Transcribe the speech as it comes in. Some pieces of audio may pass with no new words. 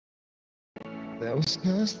There was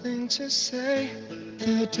nothing to say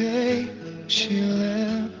the day she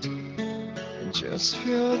left, and just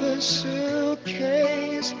fill the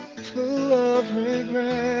suitcase full of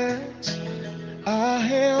regrets. I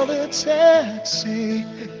hailed a taxi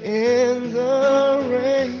in the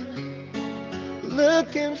rain,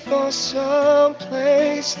 looking for some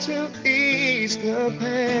place to ease the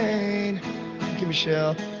pain. Give me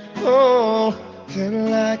Michelle. Oh, then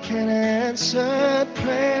like an answered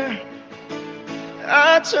prayer,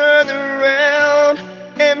 I turned around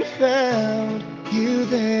and found you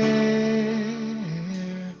there.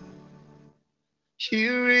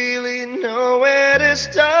 You really know where to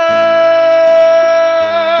start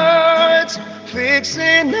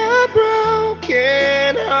fixing a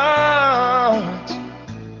broken heart.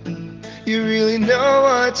 You really know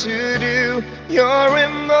what to do. Your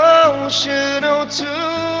emotional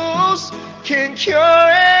tools can cure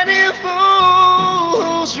any fool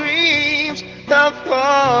whose dreams have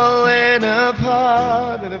fallen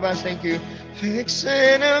apart. And advice, thank you.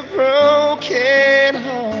 Fixing a broken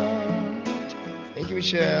heart. Thank you,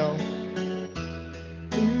 Michelle.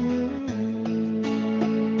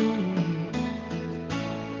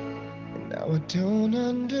 And now I don't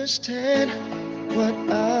understand what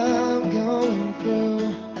I'm going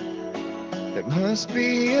through. There must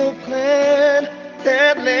be a plan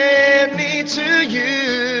that led me to you,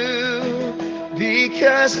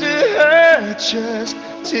 because the hurt just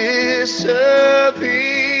disappears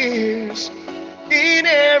in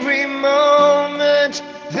every moment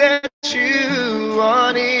that you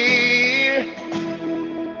are near.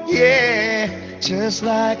 Yeah, just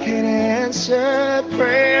like an answered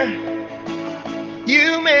prayer,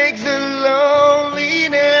 you make the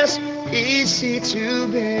loneliness easy to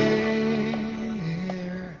bear.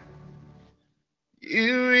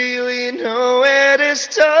 You really know where to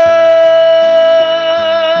start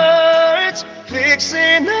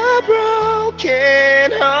fixing a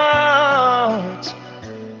broken heart.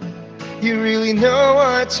 You really know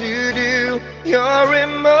what to do. Your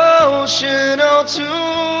emotional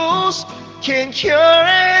tools can cure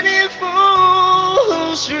any fool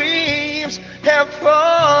whose dreams have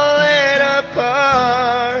fallen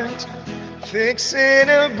apart. Fixing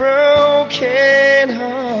a broken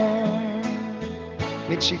heart.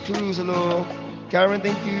 Mitchie Cruz, hello. Karen,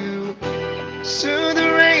 thank you. Soon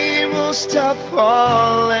the rain will stop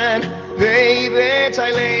falling, baby,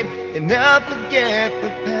 Thailand, and not forget the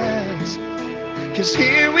past. 'Cause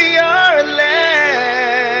here we are at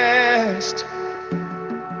last.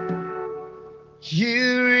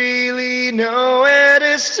 You really know where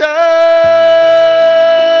to start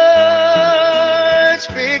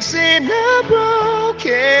fixing a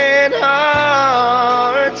broken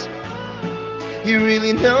heart. You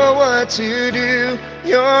really know what to do.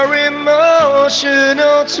 Your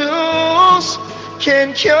emotional tools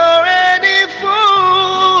can cure any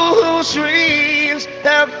fool whose dreams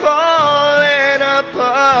have fallen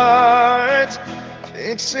apart.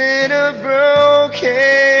 Fixing a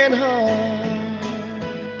broken heart.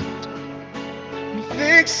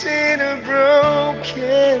 Fixing a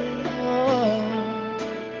broken